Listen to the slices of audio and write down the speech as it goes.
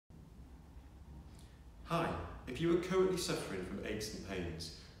Hi, if you are currently suffering from aches and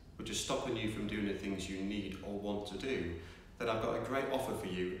pains, which are stopping you from doing the things you need or want to do, then I've got a great offer for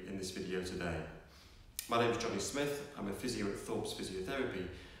you in this video today. My name is Johnny Smith, I'm a physio at Thorpes Physiotherapy,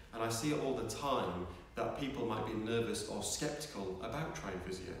 and I see it all the time that people might be nervous or sceptical about trying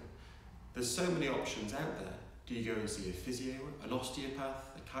physio. There's so many options out there. Do you go and see a physio, an osteopath,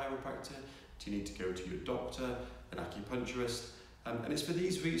 a chiropractor? Do you need to go to your doctor, an acupuncturist? And it's for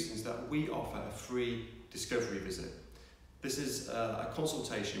these reasons that we offer a free discovery visit. This is a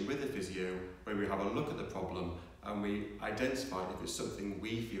consultation with a physio where we have a look at the problem and we identify if it's something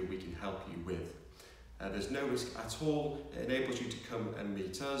we feel we can help you with. There's no risk at all. It enables you to come and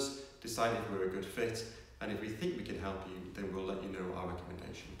meet us, decide if we're a good fit, and if we think we can help you, then we'll let you know our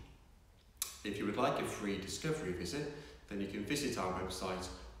recommendation. If you would like a free discovery visit, then you can visit our website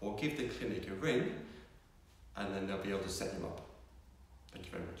or give the clinic a ring, and then they'll be able to set you up. Thank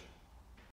you very much.